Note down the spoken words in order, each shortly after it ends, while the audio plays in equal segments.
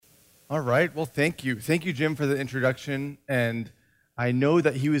All right. Well, thank you. Thank you, Jim, for the introduction. And I know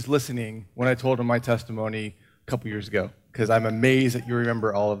that he was listening when I told him my testimony a couple years ago, because I'm amazed that you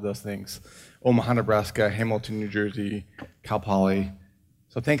remember all of those things. Omaha, Nebraska, Hamilton, New Jersey, Cal Poly.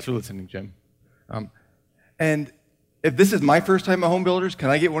 So thanks for listening, Jim. And if this is my first time at Home Builders, can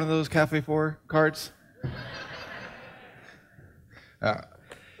I get one of those Cafe 4 cards?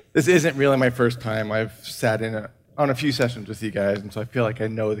 This isn't really my first time. I've sat in on a few sessions with you guys, and so I feel like I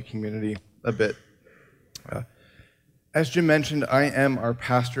know the community a bit. As Jim mentioned, I am our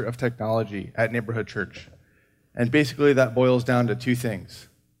pastor of technology at Neighborhood Church. And basically that boils down to two things: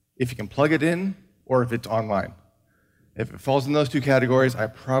 if you can plug it in or if it's online. If it falls in those two categories, I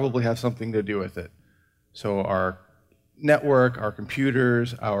probably have something to do with it. So our network, our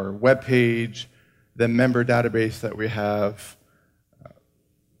computers, our web page, the member database that we have,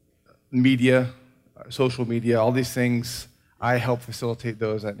 media, social media, all these things, I help facilitate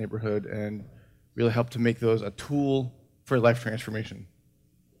those at Neighborhood and really help to make those a tool for life transformation.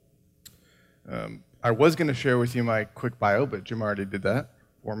 I was going to share with you my quick bio, but Jim already did that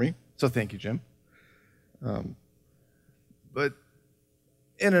for me, so thank you, Jim. But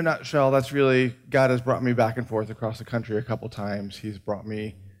in a nutshell, that's really, God has brought me back and forth across the country a couple times. He's brought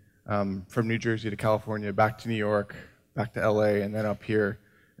me from New Jersey to California, back to New York, back to LA, and then up here.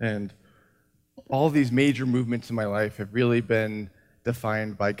 And all of these major movements in my life have really been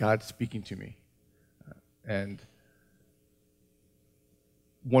defined by God speaking to me. And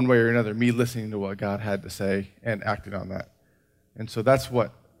one way or another, me listening to what God had to say and acting on that. And so that's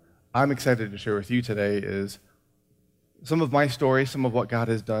what I'm excited to share with you today, is some of my story, some of what God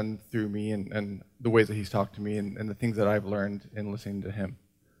has done through me and the ways that he's talked to me and the things that I've learned in listening to him.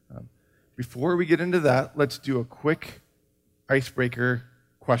 Before we get into that, let's do a quick icebreaker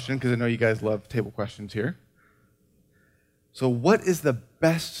question, because I know you guys love table questions here. So what is the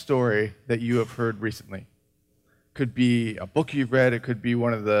best story that you have heard recently? Could be a book you've read, it could be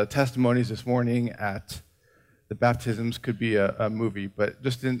one of the testimonies this morning at the baptisms, could be a movie, but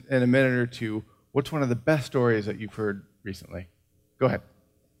just in a minute or two, what's one of the best stories that you've heard recently? Go ahead.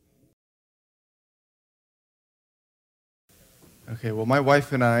 Okay, well, my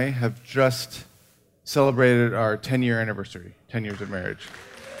wife and I have just celebrated our 10-year anniversary, 10 years of marriage.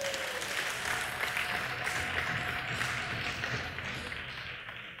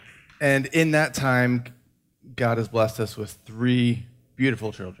 And in that time, God has blessed us with 3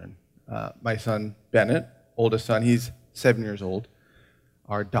 beautiful children. My son, Bennett, oldest son, he's 7 years old.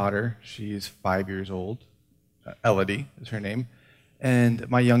 Our daughter, she's 5 years old. Elodie is her name. And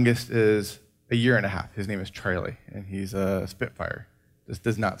my youngest is a year and a half. His name is Charlie, and he's a Spitfire. Just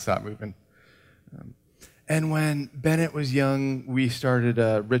does not stop moving. And when Bennett was young, we started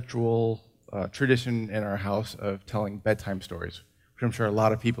a ritual tradition in our house of telling bedtime stories, which I'm sure a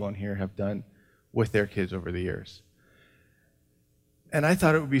lot of people in here have done with their kids over the years. And I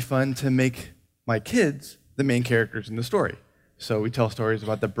thought it would be fun to make my kids the main characters in the story. So we tell stories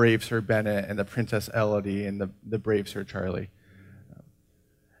about the brave Sir Bennett and the Princess Elodie and the brave Sir Charlie.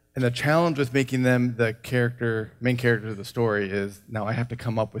 And the challenge with making them the main characters of the story is now I have to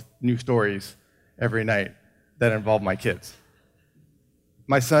come up with new stories every night that involve my kids.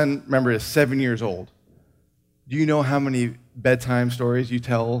 My son, remember, is 7 years old. Do you know how many bedtime stories you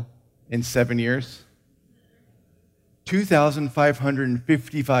tell in 7 years?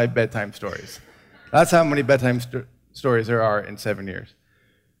 2,555 bedtime stories. That's how many bedtime stories there are in 7 years.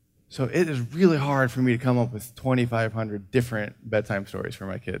 So it is really hard for me to come up with 2,500 different bedtime stories for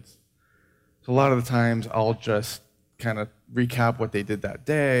my kids. So a lot of the times I'll just kind of recap what they did that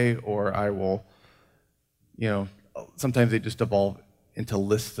day, or I will, sometimes they just evolve into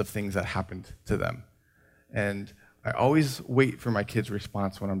lists of things that happened to them. And I always wait for my kids'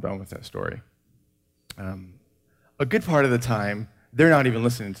 response when I'm done with that story. A good part of the time, they're not even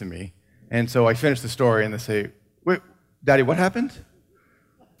listening to me. And so I finish the story and they say, "Wait, Daddy, what happened?"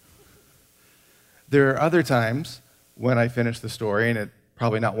 There are other times when I finish the story, and it's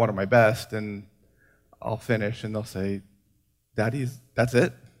probably not one of my best, and I'll finish and they'll say, "Daddy, that's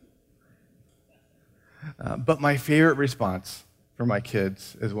it?" But my favorite response for my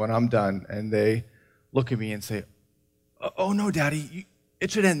kids is when I'm done and they look at me and say, "Oh no, Daddy,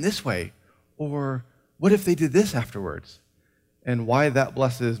 it should end this way." Or, "What if they did this afterwards?" And why that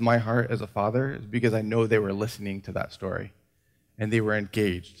blesses my heart as a father is because I know they were listening to that story, and they were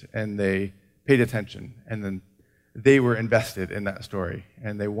engaged, and they paid attention, and then they were invested in that story,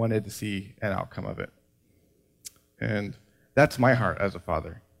 and they wanted to see an outcome of it. And that's my heart as a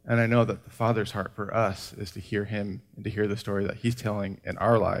father. And I know that the Father's heart for us is to hear him and to hear the story that he's telling in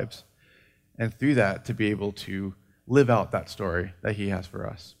our lives, and through that to be able to live out that story that he has for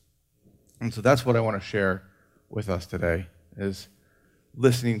us. And so that's what I want to share with us today, is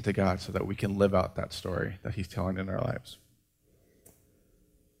listening to God so that we can live out that story that he's telling in our lives.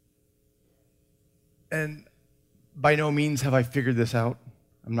 And by no means have I figured this out.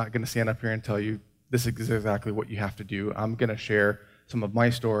 I'm not going to stand up here and tell you this is exactly what you have to do. I'm going to share some of my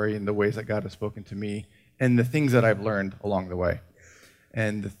story and the ways that God has spoken to me and the things that I've learned along the way.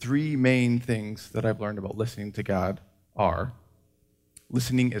 And the three main things that I've learned about listening to God are: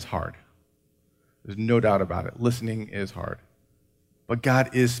 listening is hard. There's no doubt about it. Listening is hard. But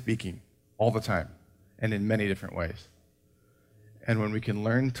God is speaking all the time and in many different ways. And when we can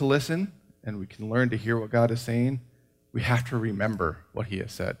learn to listen and we can learn to hear what God is saying, we have to remember what he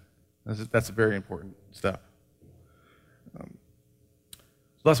has said. That's a very important step. So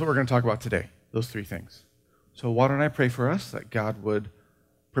that's what we're going to talk about today, those three things. So why don't I pray for us that God would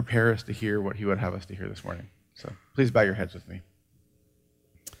prepare us to hear what he would have us to hear this morning. So please bow your heads with me.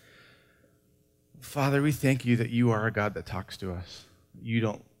 Father, we thank you that you are a God that talks to us. You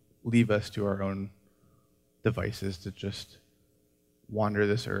don't leave us to our own devices to just wander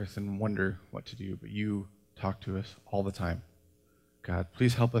this earth and wonder what to do, but you talk to us all the time. God,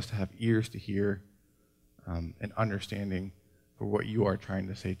 please help us to have ears to hear and understanding for what you are trying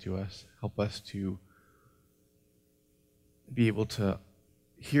to say to us. Help us to be able to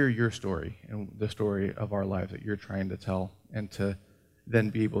hear your story and the story of our lives that you're trying to tell, and to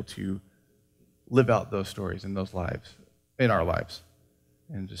then be able to live out those stories in those lives, in our lives.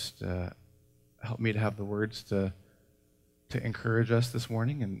 And just help me to have the words to encourage us this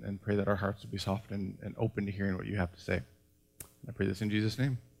morning, and pray that our hearts will be soft and open to hearing what you have to say. I pray this in Jesus'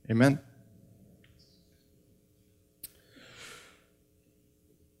 name. Amen.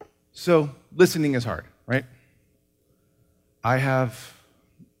 So, listening is hard, right? I have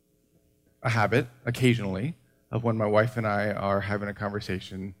a habit, occasionally, of when my wife and I are having a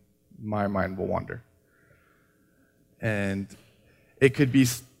conversation, my mind will wander. And it could be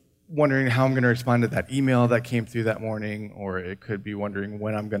wondering how I'm going to respond to that email that came through that morning, or it could be wondering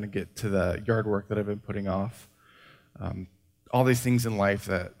when I'm going to get to the yard work that I've been putting off. All these things in life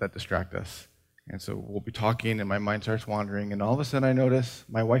that distract us. And so we'll be talking, and my mind starts wandering, and all of a sudden I notice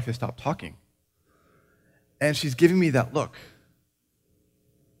my wife has stopped talking. And she's giving me that look.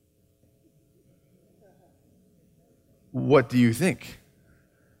 What do you think?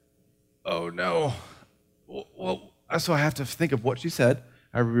 Oh, no. Well, so I have to think of what she said.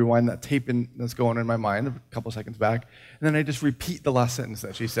 I rewind that tape that's going in my mind a couple seconds back, and then I just repeat the last sentence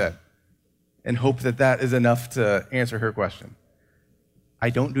that she said and hope that that is enough to answer her question. I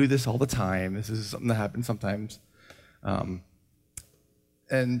don't do this all the time. This is something that happens sometimes. And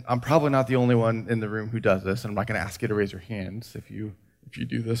I'm probably not the only one in the room who does this, and I'm not going to ask you to raise your hands if you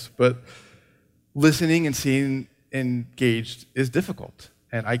do this, but listening and staying engaged is difficult.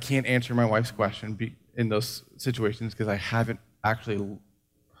 And I can't answer my wife's question in those situations because I haven't actually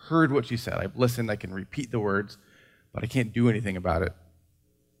heard what she said. I've listened, I can repeat the words, but I can't do anything about it.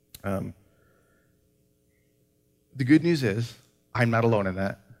 The good news is, I'm not alone in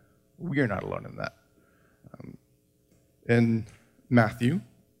that. We are not alone in that. In Matthew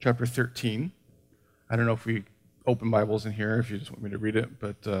chapter 13, I don't know if we open Bibles in here, if you just want me to read it,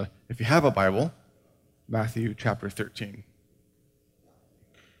 but if you have a Bible, Matthew chapter 13.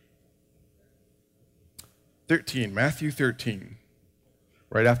 Matthew 13,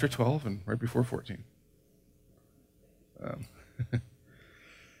 right after 12 and right before 14.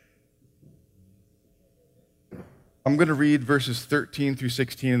 I'm going to read verses 13 through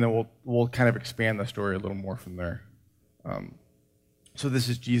 16, and then we'll kind of expand the story a little more from there. So this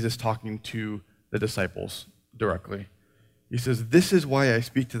is Jesus talking to the disciples directly. He says, "This is why I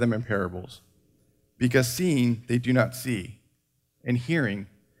speak to them in parables, because seeing they do not see, and hearing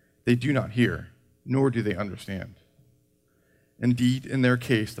they do not hear, nor do they understand. Indeed, in their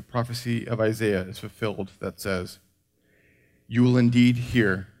case, the prophecy of Isaiah is fulfilled that says, 'You will indeed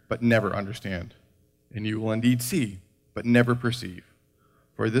hear, but never understand. And you will indeed see, but never perceive.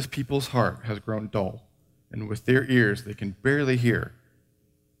 For this people's heart has grown dull, and with their ears they can barely hear,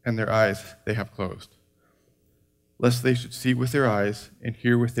 and their eyes they have closed. Lest they should see with their eyes, and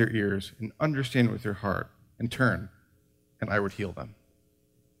hear with their ears, and understand with their heart, and turn, and I would heal them.'"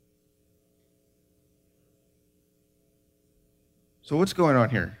 So what's going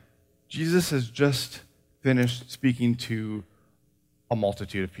on here? Jesus has just finished speaking to a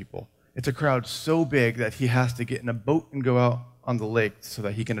multitude of people. It's a crowd so big that he has to get in a boat and go out on the lake so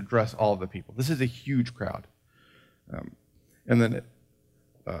that he can address all of the people. This is a huge crowd. And then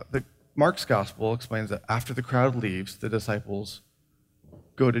Mark's gospel explains that after the crowd leaves, the disciples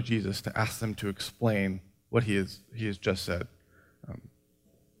go to Jesus to ask them to explain what he has just said.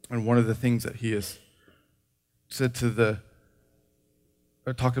 And one of the things that he has said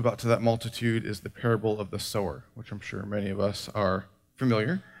or talked about to that multitude is the parable of the sower, which I'm sure many of us are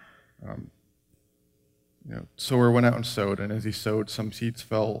familiar. Sower went out and sowed, and as he sowed, some seeds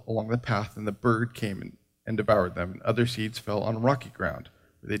fell along the path, and the bird came and devoured them. And other seeds fell on rocky ground,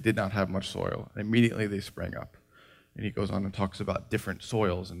 where they did not have much soil. And immediately they sprang up. And he goes on and talks about different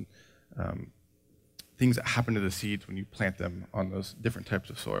soils and things that happen to the seeds when you plant them on those different types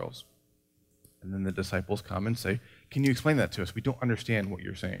of soils. And then the disciples come and say, "Can you explain that to us? We don't understand what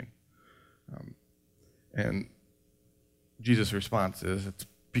you're saying." And Jesus' response is, "It's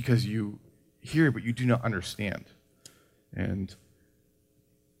because you hear, but you do not understand." And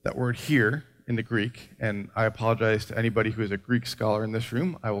that word "hear" in the Greek, and I apologize to anybody who is a Greek scholar in this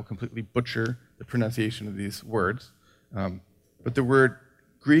room, I will completely butcher the pronunciation of these words. But the word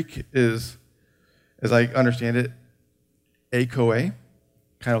Greek is, as I understand it, akoe,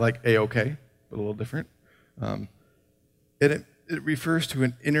 kind of like A-OK, but a little different. It refers to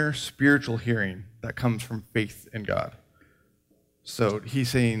an inner spiritual hearing that comes from faith in God. So he's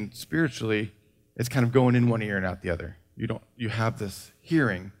saying spiritually, it's kind of going in one ear and out the other. You have this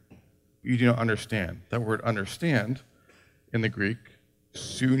hearing, but you do not understand. That word "understand" in the Greek,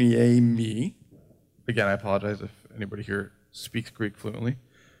 suniemi. Again, I apologize if anybody here speaks Greek fluently.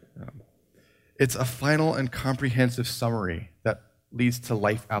 It's a final and comprehensive summary that leads to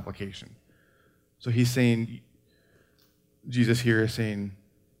life application. So he's saying, Jesus here is saying,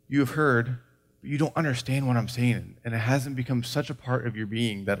 you have heard, but you don't understand what I'm saying, and it hasn't become such a part of your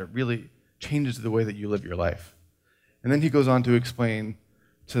being that it really changes the way that you live your life. And then he goes on to explain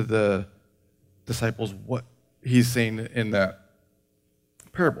to the disciples what he's saying in that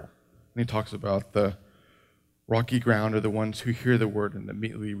parable. And he talks about the rocky ground are the ones who hear the word and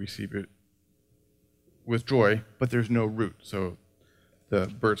immediately receive it with joy, but there's no root, so the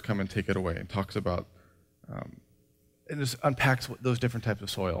birds come and take it away, and talks about and just unpacks what those different types of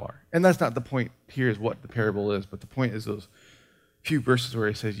soil are. And that's not the point here is what the parable is, but the point is those few verses where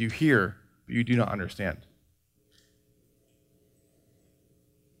he says, you hear, but you do not understand.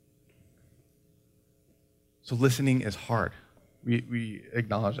 So listening is hard. We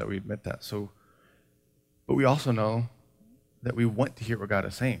acknowledge that, we admit that. But we also know that we want to hear what God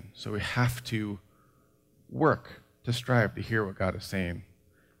is saying. So we have to work to strive to hear what God is saying.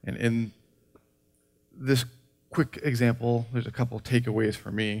 And in this quick example, there's a couple takeaways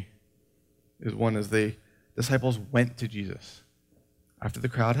for me. One is the disciples went to Jesus. After the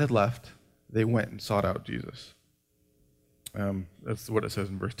crowd had left, they went and sought out Jesus. That's what it says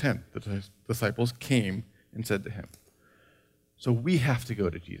in verse 10. The disciples came and said to him. So we have to go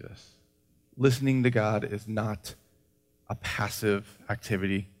to Jesus. Listening to God is not a passive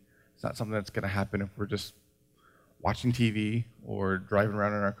activity. It's not something that's going to happen if we're just watching TV or driving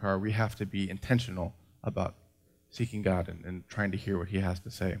around in our car. We have to be intentional about seeking God and trying to hear what he has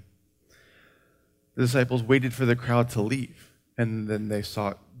to say. The disciples waited for the crowd to leave, and then they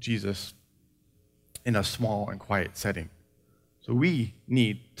sought Jesus in a small and quiet setting. So we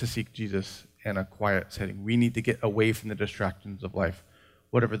need to seek Jesus in a quiet setting. We need to get away from the distractions of life,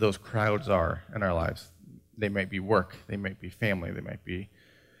 whatever those crowds are in our lives. They might be work, they might be family, they might be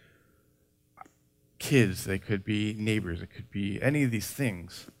kids, they could be neighbors, it could be any of these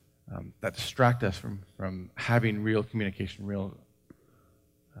things that distract us from having real communication, real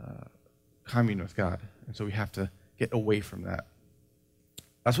commune with God. And so we have to get away from that.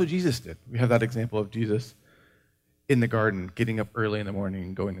 That's what Jesus did. We have that example of Jesus in the garden, getting up early in the morning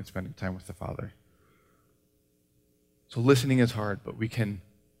and going and spending time with the Father. So listening is hard, but we can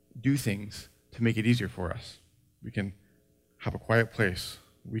do things to make it easier for us. We can have a quiet place.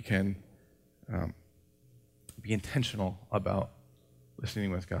 We can be intentional about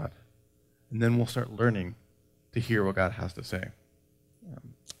listening with God. And then we'll start learning to hear what God has to say.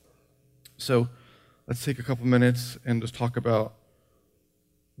 So let's take a couple minutes and just talk about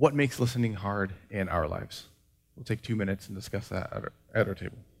what makes listening hard in our lives. We'll take 2 minutes and discuss that at our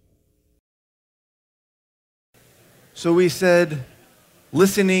table. So we said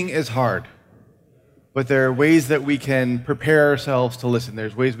listening is hard, but there are ways that we can prepare ourselves to listen.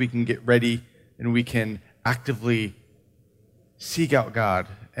 There's ways we can get ready and we can actively seek out God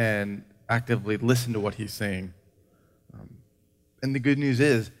and actively listen to what he's saying. And the good news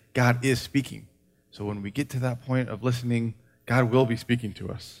is God is speaking. So when we get to that point of listening, God will be speaking to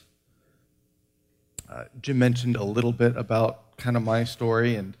us. Jim mentioned a little bit about kind of my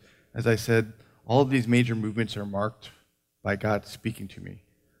story, and as I said, all of these major movements are marked by God speaking to me.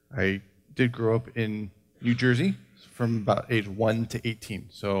 I did grow up in New Jersey from about age 1 to 18,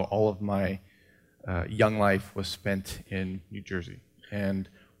 so all of my young life was spent in New Jersey. And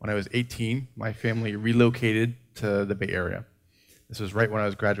when I was 18, my family relocated to the Bay Area. This was right when I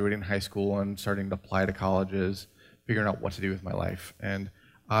was graduating high school and starting to apply to colleges, figuring out what to do with my life. And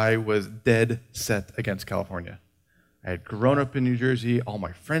I was dead set against California. I had grown up in New Jersey. All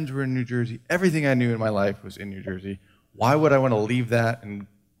my friends were in New Jersey. Everything I knew in my life was in New Jersey. Why would I want to leave that and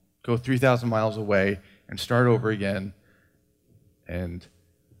go 3,000 miles away and start over again? And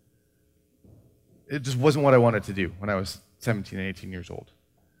it just wasn't what I wanted to do when I was 17 and 18 years old.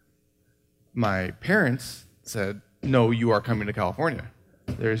 My parents said, no, you are coming to California.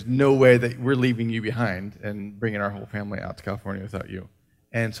 There's no way that we're leaving you behind and bringing our whole family out to California without you.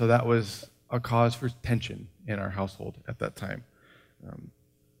 And so that was a cause for tension in our household at that time.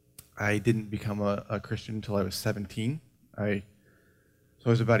 I didn't become a Christian until I was 17. So I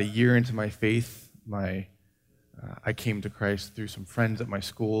was about a year into my faith. I came to Christ through some friends at my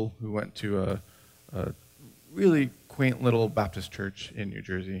school who went to a really quaint little Baptist church in New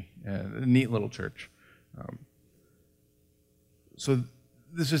Jersey, a neat little church. So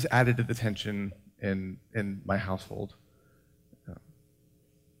this just added to the tension in my household.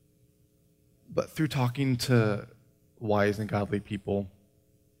 But through talking to wise and godly people,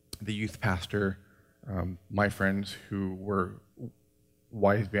 the youth pastor, my friends who were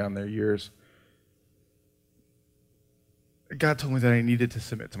wise beyond their years, God told me that I needed to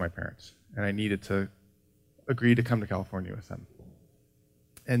submit to my parents, and I needed to agree to come to California with them.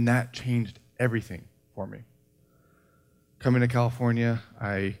 And that changed everything for me. Coming to California,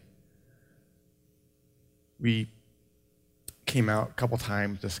 we came out a couple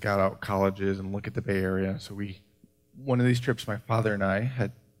times to scout out colleges and look at the Bay Area. So one of these trips, my father and I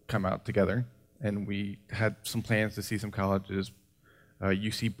had come out together, and we had some plans to see some colleges,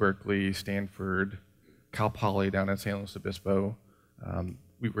 UC Berkeley, Stanford, Cal Poly down in San Luis Obispo.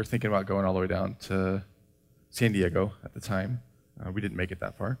 We were thinking about going all the way down to San Diego at the time. We didn't make it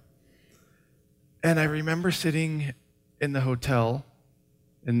that far. And I remember sitting in the hotel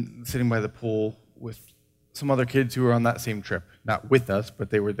and sitting by the pool with some other kids who were on that same trip. Not with us, but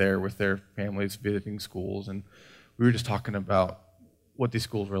they were there with their families visiting schools. And we were just talking about what these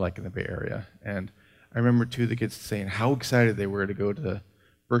schools were like in the Bay Area. And I remember two of the kids saying how excited they were to go to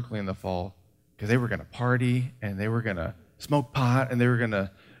Berkeley in the fall because they were going to party and they were going to smoke pot and they were going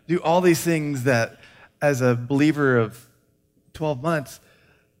to do all these things that, as a believer of 12 months,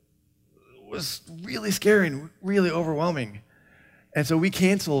 was really scary and really overwhelming. And so we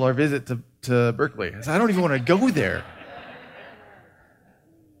canceled our visit to Berkeley. I said, I don't even want to go there.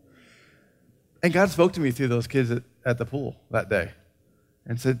 And God spoke to me through those kids at the pool that day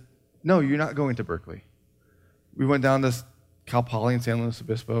and said, no, you're not going to Berkeley. We went down to Cal Poly in San Luis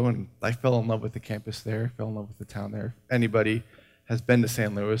Obispo, and I fell in love with the campus there, fell in love with the town there. If anybody has been to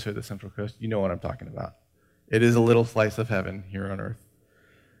San Luis or the Central Coast, you know what I'm talking about. It is a little slice of heaven here on earth.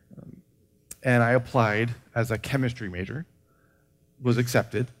 And I applied as a chemistry major, was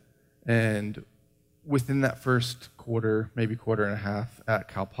accepted, and within that first quarter, maybe quarter and a half at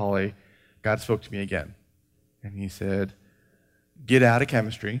Cal Poly, God spoke to me again. And he said, get out of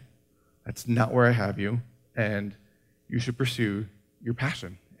chemistry. That's not where I have you. And you should pursue your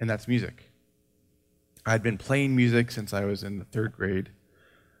passion, and that's music. I'd been playing music since I was in the third grade.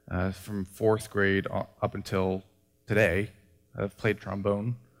 From fourth grade up until today, I've played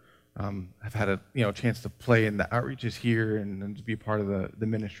trombone. I've had a chance to play in the outreaches here and to be part of the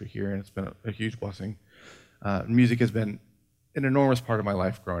ministry here, and it's been a huge blessing. Music has been an enormous part of my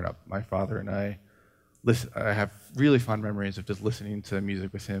life growing up. My father and I have really fond memories of just listening to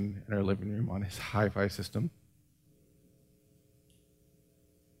music with him in our living room on his hi-fi system.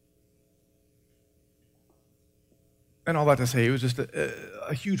 And all that to say, it was just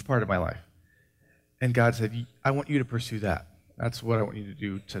a huge part of my life. And God said, I want you to pursue that. That's what I want you to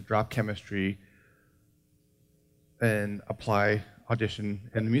do, to drop chemistry and apply, audition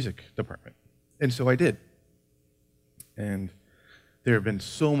in the music department. And so I did. And there have been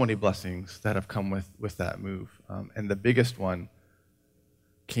so many blessings that have come with that move. And the biggest one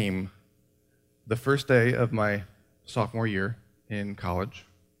came the first day of my sophomore year in college.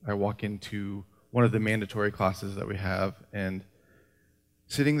 I walk into one of the mandatory classes that we have, and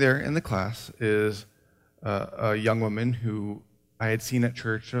sitting there in the class is a young woman who I had seen at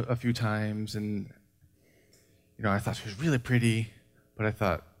church a few times, and I thought she was really pretty, but I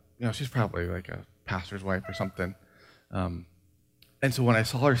thought, she's probably like a pastor's wife or something. And so when I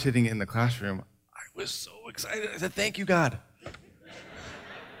saw her sitting in the classroom, I was so excited. I said, thank you, God.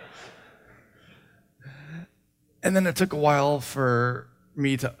 And then it took a while for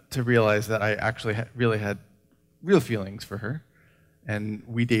me to realize that I actually really had real feelings for her. And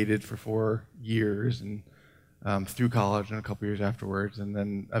we dated for 4 years, and through college and a couple years afterwards, and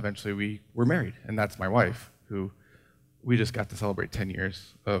then eventually we were married, and that's my wife, who we just got to celebrate 10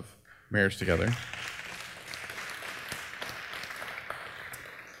 years of marriage together.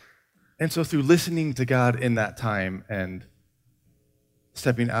 And so through listening to God in that time and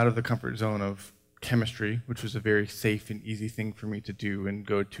stepping out of the comfort zone of chemistry, which was a very safe and easy thing for me to do, and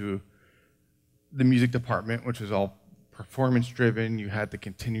go to the music department, which was all performance-driven. You had to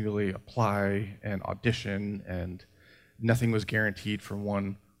continually apply and audition, and nothing was guaranteed from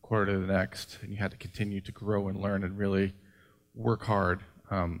one quarter to the next, and you had to continue to grow and learn and really work hard.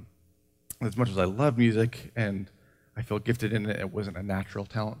 As much as I love music and I feel gifted in it, it wasn't a natural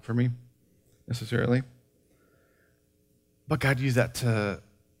talent for me necessarily. But God used that to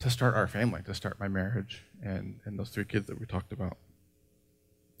start our family, to start my marriage and those 3 kids that we talked about.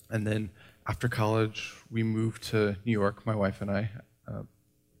 And then after college, we moved to New York, my wife and I,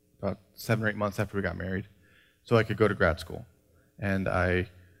 about 7 or 8 months after we got married, so I could go to grad school. And I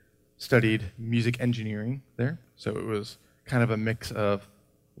studied music engineering there, so it was kind of a mix of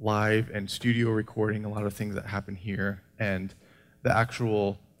live and studio recording, a lot of things that happen here, and the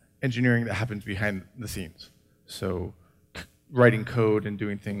actual engineering that happens behind the scenes. So writing code and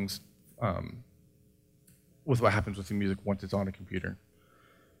doing things with what happens with the music once it's on a computer.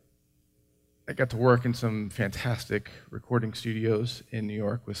 I got to work in some fantastic recording studios in New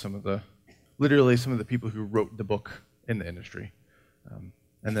York with literally some of the people who wrote the book in the industry.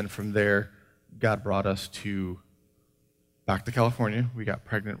 And then from there, God brought us back to California. We got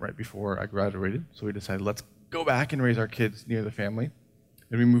pregnant right before I graduated, so we decided let's go back and raise our kids near the family.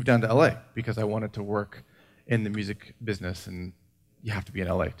 And we moved down to LA because I wanted to work in the music business, and you have to be in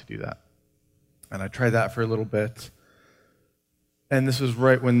LA to do that. And I tried that for a little bit. And this was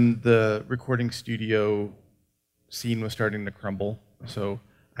right when the recording studio scene was starting to crumble. So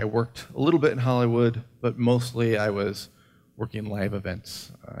I worked a little bit in Hollywood, but mostly I was working live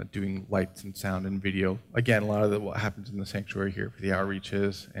events, doing lights and sound and video. Again, a lot of what happens in the sanctuary here for the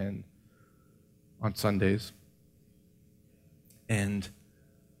outreaches and on Sundays. And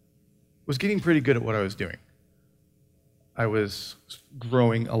was getting pretty good at what I was doing. I was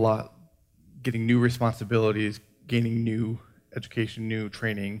growing a lot, getting new responsibilities, gaining new education, new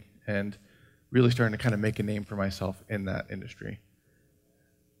training, and really starting to kind of make a name for myself in that industry.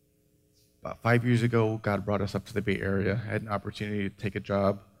 About 5 years ago, God brought us up to the Bay Area. I had an opportunity to take a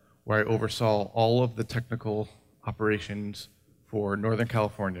job where I oversaw all of the technical operations for Northern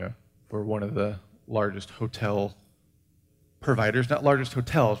California for one of the largest hotel providers, not largest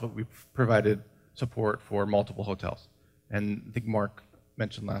hotels, but we provided support for multiple hotels. And I think Mark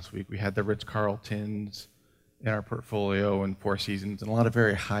mentioned last week, we had the Ritz-Carltons in our portfolio and Four Seasons, and a lot of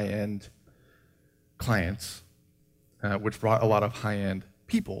very high-end clients, which brought a lot of high-end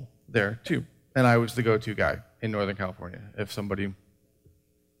people there too. And I was the go-to guy in Northern California. If somebody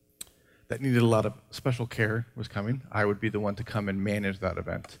that needed a lot of special care was coming, I would be the one to come and manage that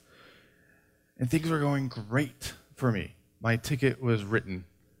event. And things were going great for me. My ticket was written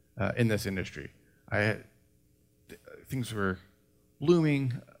in this industry. Things were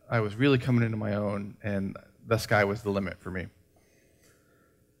blooming. I was really coming into my own, and the sky was the limit for me.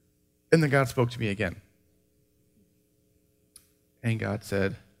 And then God spoke to me again. And God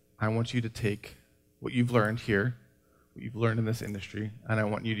said, I want you to take what you've learned here, what you've learned in this industry, and I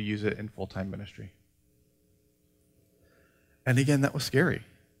want you to use it in full-time ministry. And again, that was scary.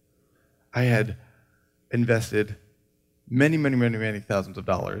 I had invested many, many, many, many thousands of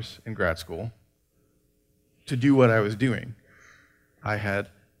dollars in grad school to do what I was doing. I had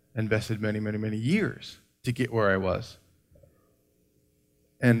invested many, many, many years to get where I was.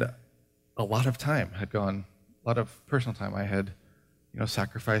 And a lot of time had gone, a lot of personal time. I had,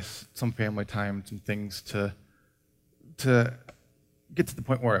 sacrificed some family time, some things to get to the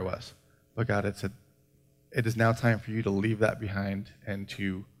point where I was. But God had said, it is now time for you to leave that behind and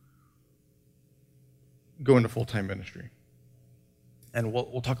to go into full-time ministry. And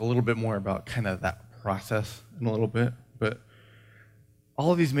we'll talk a little bit more about kind of that process in a little bit. But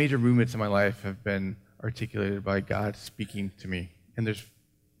all of these major movements in my life have been articulated by God speaking to me. And there's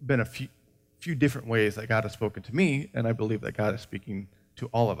been a few different ways that God has spoken to me, and I believe that God is speaking to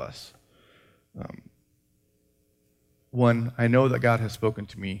all of us. One, I know that God has spoken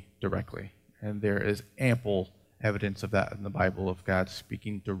to me directly, and there is ample evidence of that in the Bible, of God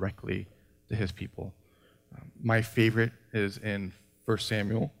speaking directly to his people. My favorite is in 1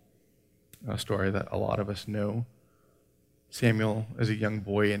 Samuel, a story that a lot of us know. Samuel is a young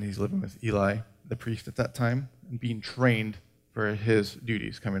boy, and he's living with Eli, the priest at that time, and being trained for his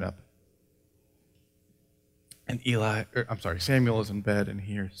duties coming up. And Samuel is in bed, and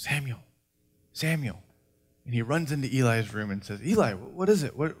he hears, Samuel, Samuel. And he runs into Eli's room and says, Eli, what is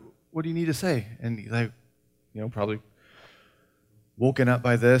it? What do you need to say? And Eli, probably woken up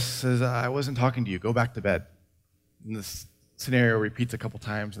by this, says, I wasn't talking to you. Go back to bed. And this scenario repeats a couple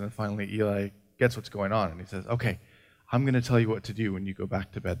times, and then finally Eli gets what's going on, and he says, okay, I'm going to tell you what to do when you go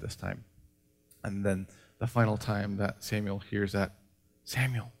back to bed this time. And then the final time that Samuel hears that,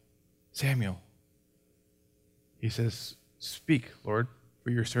 Samuel, Samuel, he says, speak, Lord, for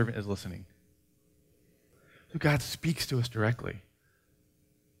your servant is listening. So God speaks to us directly.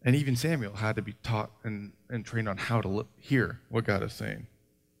 And even Samuel had to be taught and trained on how to hear what God is saying.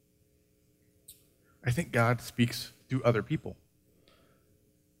 I think God speaks through other people.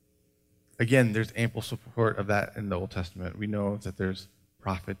 Again, there's ample support of that in the Old Testament. We know that there's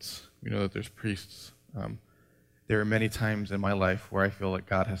prophets. We know that there's priests. There are many times in my life where I feel like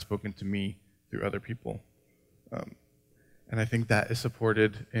God has spoken to me through other people. And I think that is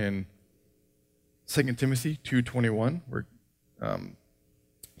supported in 2 Timothy 2:21, where it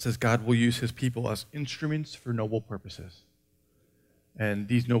says God will use his people as instruments for noble purposes. And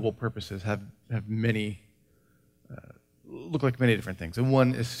these noble purposes have many, look like many different things. And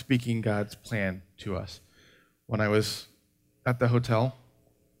one is speaking God's plan to us. When I was at the hotel,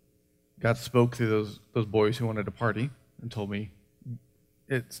 God spoke through those boys who wanted to party and told me,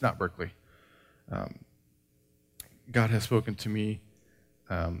 it's not Berkeley. God has spoken to me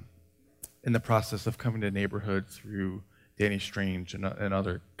in the process of coming to neighborhood through Danny Strange and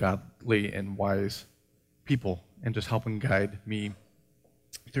other godly and wise people, and just helping guide me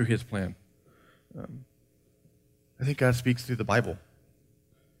through his plan. I think God speaks through the Bible.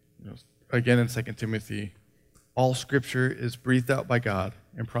 Again in 2 Timothy, all scripture is breathed out by God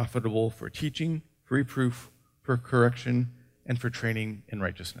and profitable for teaching, for reproof, for correction, and for training in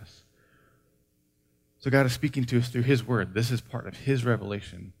righteousness. So God is speaking to us through his word. This is part of his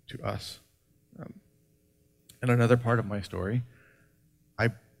revelation to us. And another part of my story,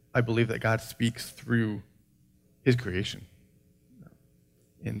 I believe that God speaks through his creation.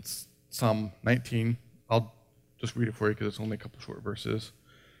 In Psalm 19, I'll just read it for you because it's only a couple short verses.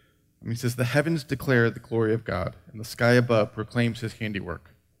 He says, the heavens declare the glory of God, and the sky above proclaims his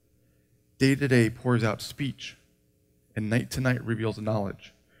handiwork. Day to day pours out speech, and night to night reveals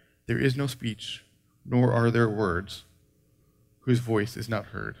knowledge. There is no speech, nor are there words whose voice is not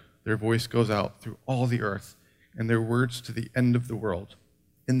heard. Their voice goes out through all the earth, and their words to the end of the world.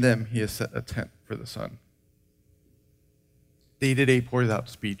 In them he has set a tent for the sun. Day to day pours out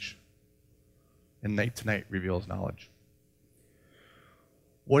speech, and night to night reveals knowledge.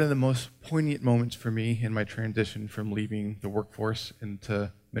 One of the most poignant moments for me in my transition from leaving the workforce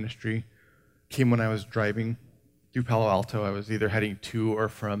into ministry came when I was driving through Palo Alto. I was either heading to or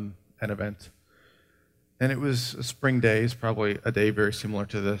from an event. And it was a spring day. It's probably a day very similar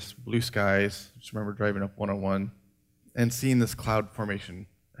to this. Blue skies. Just remember driving up 101 and seeing this cloud formation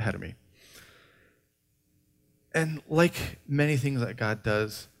ahead of me. And like many things that God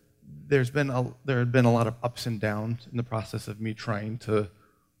does, there had been a lot of ups and downs in the process of me trying to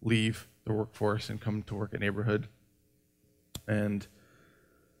leave the workforce and come to work at Neighborhood. And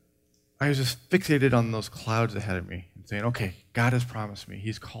I was just fixated on those clouds ahead of me and saying, okay, God has promised me.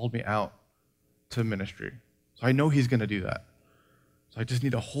 He's called me out to ministry. So I know he's going to do that. So I just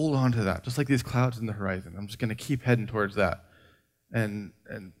need to hold on to that, just like these clouds in the horizon. I'm just going to keep heading towards that. And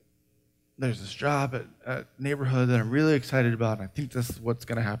there's this job at Neighborhood that I'm really excited about, and I think this is what's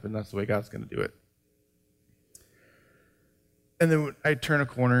going to happen. That's the way God's going to do it. And then I turn a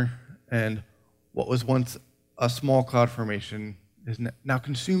corner, and what was once a small cloud formation now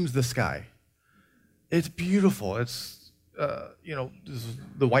consumes the sky. It's beautiful. It's,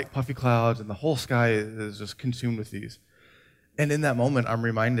 the white puffy clouds, and the whole sky is just consumed with these. And in that moment, I'm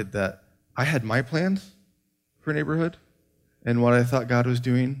reminded that I had my plans for Neighborhood and what I thought God was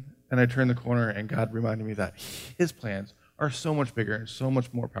doing, and I turned the corner, and God reminded me that his plans are so much bigger and so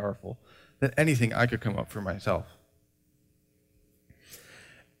much more powerful than anything I could come up for myself.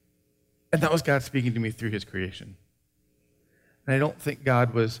 And that was God speaking to me through his creation. And I don't think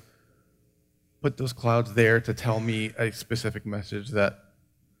God put those clouds there to tell me a specific message that,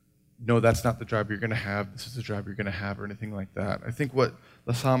 no, that's not the job you're going to have, this is the job you're going to have, or anything like that. I think what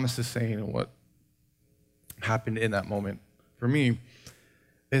the psalmist is saying and what happened in that moment for me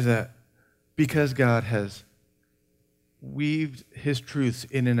is that because God has weaved his truths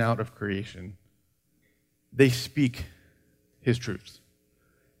in and out of creation, they speak his truths.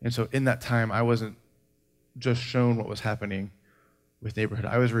 And so in that time, I wasn't just shown what was happening with Neighborhood.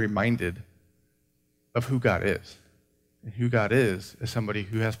 I was reminded of who God is. And who God is somebody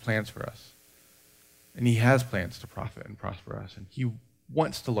who has plans for us. And he has plans to profit and prosper us. And he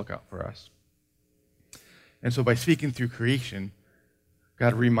wants to look out for us. And so by speaking through creation,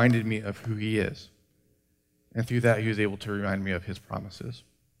 God reminded me of who he is. And through that, he was able to remind me of his promises.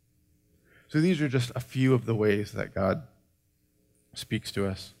 So these are just a few of the ways that God speaks to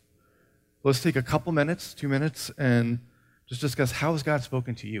us. Let's take a couple minutes, 2 minutes, and just discuss, how has God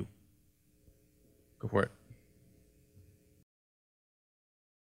spoken to you? Go for it.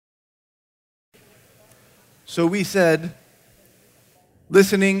 So we said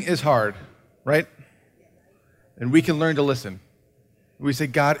listening is hard, right? And we can learn to listen. We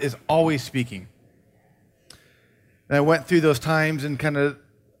said God is always speaking. And I went through those times and kind of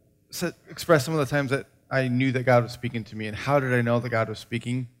expressed some of the times that I knew that God was speaking to me. And how did I know that God was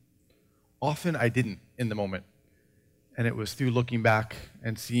speaking? Often I didn't in the moment. And it was through looking back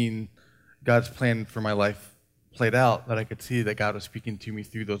and seeing God's plan for my life played out that I could see that God was speaking to me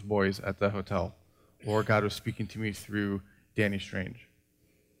through those boys at the hotel, or God was speaking to me through Danny Strange.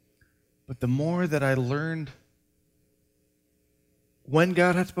 But the more that I learned when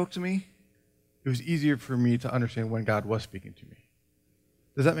God had spoke to me, it was easier for me to understand when God was speaking to me.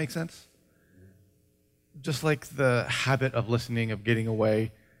 Does that make sense? Just like the habit of listening, of getting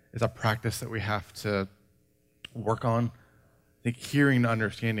away, is a practice that we have to work on. I think hearing and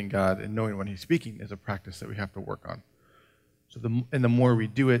understanding God and knowing when he's speaking is a practice that we have to work on. So the more we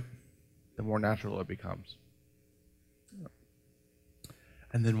do it, the more natural it becomes.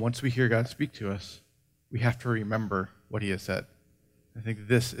 And then once we hear God speak to us, we have to remember what he has said. I think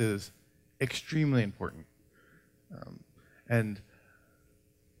this is extremely important and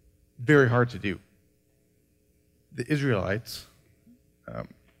very hard to do. The Israelites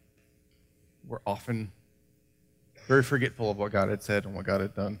were often very forgetful of what God had said and what God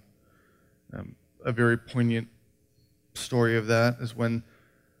had done. A very poignant story of that is when,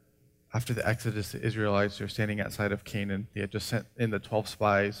 after the Exodus, the Israelites are standing outside of Canaan. They had just sent in the 12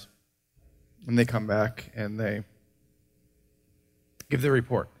 spies, and they come back and they give their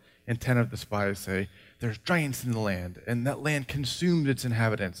report. And 10 of the spies say, there's giants in the land, and that land consumed its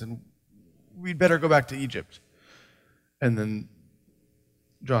inhabitants, and we'd better go back to Egypt. And then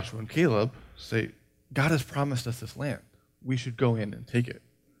Joshua and Caleb say, God has promised us this land. We should go in and take it.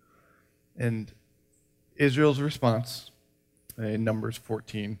 And Israel's response, in Numbers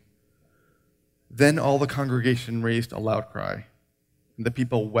 14, then all the congregation raised a loud cry, and the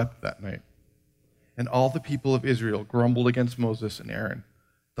people wept that night. And all the people of Israel grumbled against Moses and Aaron.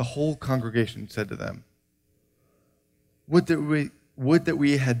 The whole congregation said to them, Would that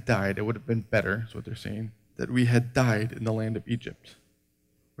we had died. It would have been better, is what they're saying, that we had died in the land of Egypt,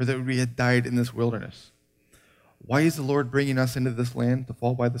 or that we had died in this wilderness. Why is the Lord bringing us into this land to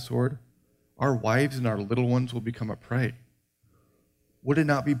fall by the sword? Our wives and our little ones will become a prey. Would it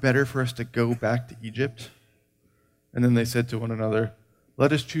not be better for us to go back to Egypt? And then they said to one another,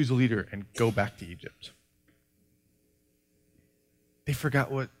 let us choose a leader and go back to Egypt. They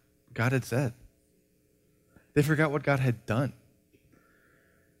forgot what God had said. They forgot what God had done.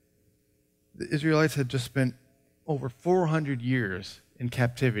 The Israelites had just spent over 400 years in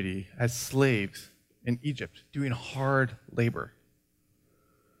captivity as slaves in Egypt, doing hard labor.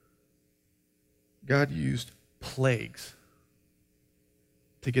 God used plagues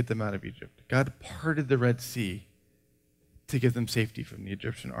to get them out of Egypt. God parted the Red Sea to give them safety from the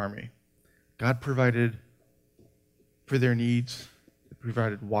Egyptian army. God provided for their needs. He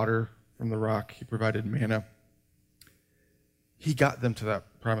provided water from the rock. He provided manna. He got them to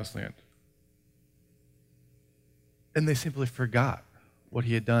that promised land. And they simply forgot what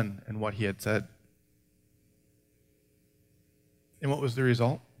he had done and what he had said. And what was the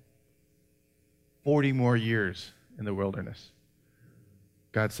result? 40 more years in the wilderness.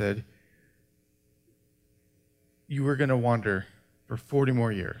 God said, you were going to wander for 40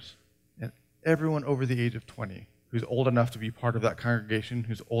 more years. And everyone over the age of 20 who's old enough to be part of that congregation,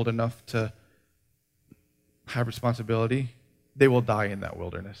 who's old enough to have responsibility, they will die in that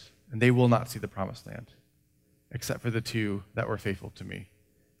wilderness. And they will not see the promised land, except for the two that were faithful to me,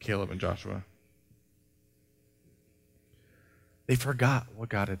 Caleb and Joshua. They forgot what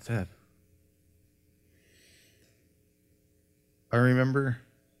God had said. I remember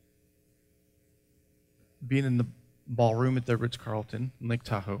being in the ballroom at the Ritz-Carlton in Lake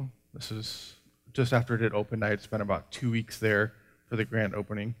Tahoe. This is just after it had opened. I had spent about 2 weeks there for the grand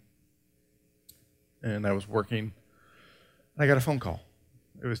opening. And I was working. And I got a phone call.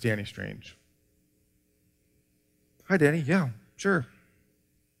 It was Danny Strange. Hi, Danny. Yeah, sure.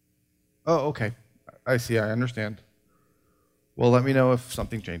 Oh, okay. I see. I understand. Well, let me know if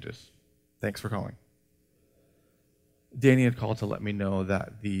something changes. Thanks for calling. Danny had called to let me know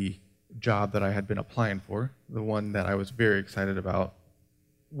that the job that I had been applying for, the one that I was very excited about,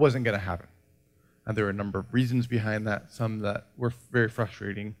 wasn't going to happen. And there were a number of reasons behind that, some that were very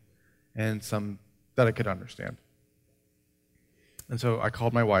frustrating, and some that I could understand. And so I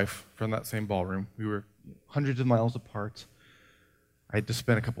called my wife from that same ballroom. We were hundreds of miles apart. I had just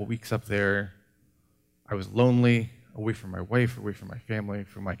spent a couple weeks up there. I was lonely, away from my wife, away from my family,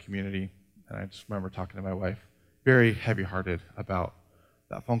 from my community. And I just remember talking to my wife, very heavy-hearted about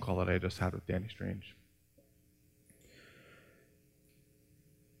that phone call that I just had with Danny Strange.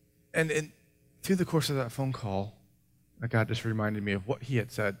 And through the course of that phone call, God just reminded me of what he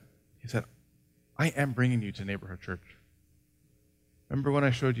had said. He said, I am bringing you to Neighborhood Church. Remember when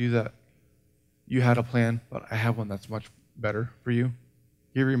I showed you that you had a plan, but I have one that's much better for you?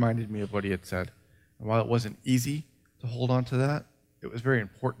 He reminded me of what he had said. And while it wasn't easy to hold on to that, it was very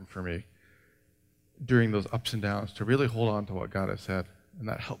important for me during those ups and downs to really hold on to what God has said. And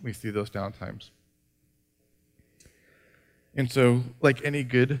that helped me through those down times. And so, like any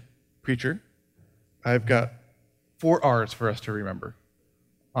good preacher, I've got 4 R's for us to remember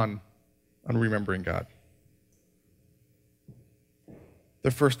on remembering God.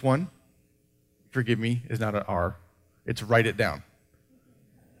 The first one, forgive me, is not an R. It's write it down.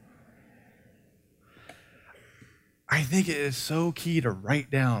 I think it is so key to write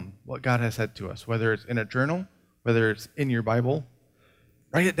down what God has said to us, whether it's in a journal, whether it's in your Bible.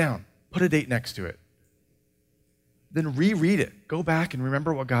 Write it down. Put a date next to it. Then reread it. Go back and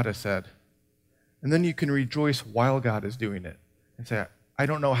remember what God has said. And then you can rejoice while God is doing it and say, I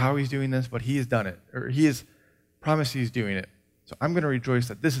don't know how he's doing this, but he has done it, or he has promised he's doing it. So I'm going to rejoice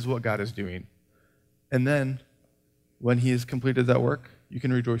that this is what God is doing. And then when he has completed that work, you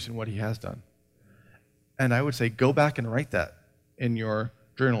can rejoice in what he has done. And I would say go back and write that in your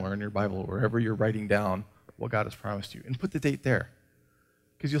journal or in your Bible, wherever you're writing down what God has promised you, and put the date there.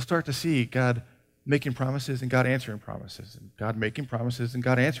 Because you'll start to see God making promises and God answering promises, and God making promises and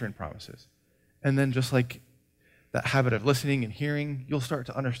God answering promises. And then just like that habit of listening and hearing, you'll start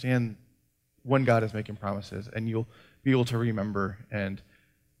to understand when God is making promises, and you'll be able to remember and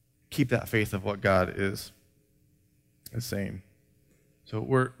keep that faith of what God is saying. So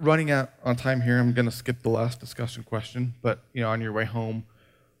we're running out on time here. I'm going to skip the last discussion question, but on your way home,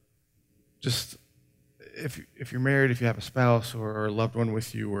 just if you're married, if you have a spouse or a loved one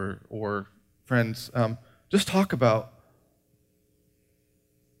with you or friends, just talk about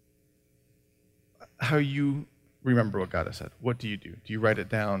how you remember what God has said. What do you do? Do you write it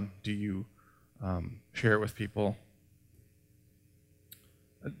down? Do you share it with people?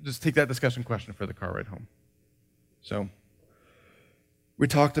 Just take that discussion question for the car ride home. So we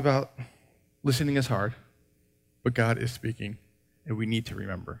talked about listening is hard, but God is speaking, and we need to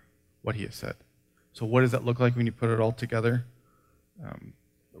remember what he has said. So what does that look like when you put it all together?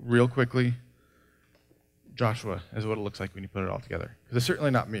 Real quickly, Joshua is what it looks like when you put it all together. Because it's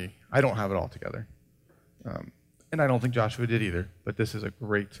certainly not me. I don't have it all together. And I don't think Joshua did either, but this is a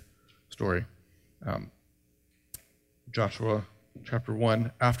great story. Joshua chapter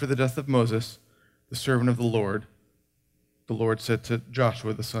 1, after the death of Moses, the servant of the Lord said to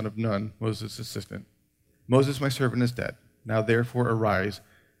Joshua, the son of Nun, Moses' assistant, Moses, my servant, is dead. Now therefore arise,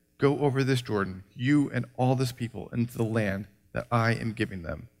 go over this Jordan, you and all this people, into the land that I am giving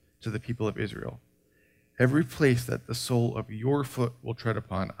them, to the people of Israel. Every place that the sole of your foot will tread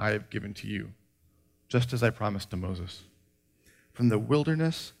upon, I have given to you, just as I promised to Moses. From the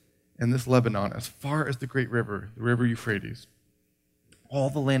wilderness and this Lebanon, as far as the great river, the river Euphrates, all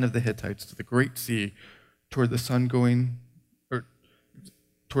the land of the Hittites to the great sea, toward the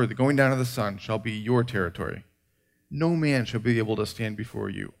going down of the sun shall be your territory. No man shall be able to stand before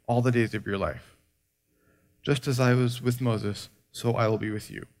you all the days of your life. Just as I was with Moses, so I will be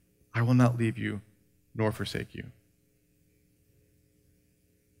with you. I will not leave you nor forsake you.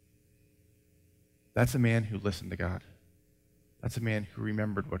 That's a man who listened to God. That's a man who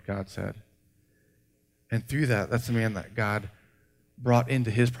remembered what God said. And through that, that's a man that God brought into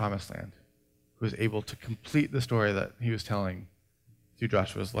his promised land, who was able to complete the story that he was telling through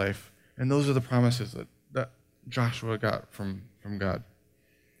Joshua's life. And those are the promises that Joshua got from God.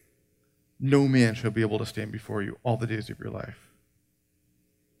 No man shall be able to stand before you all the days of your life.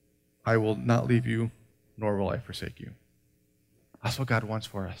 I will not leave you, nor will I forsake you. That's what God wants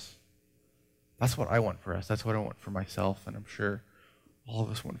for us. That's what I want for us. That's what I want for myself, and I'm sure all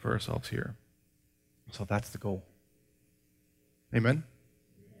of us want for ourselves here. So that's the goal. Amen?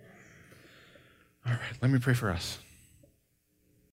 All right, let me pray for us.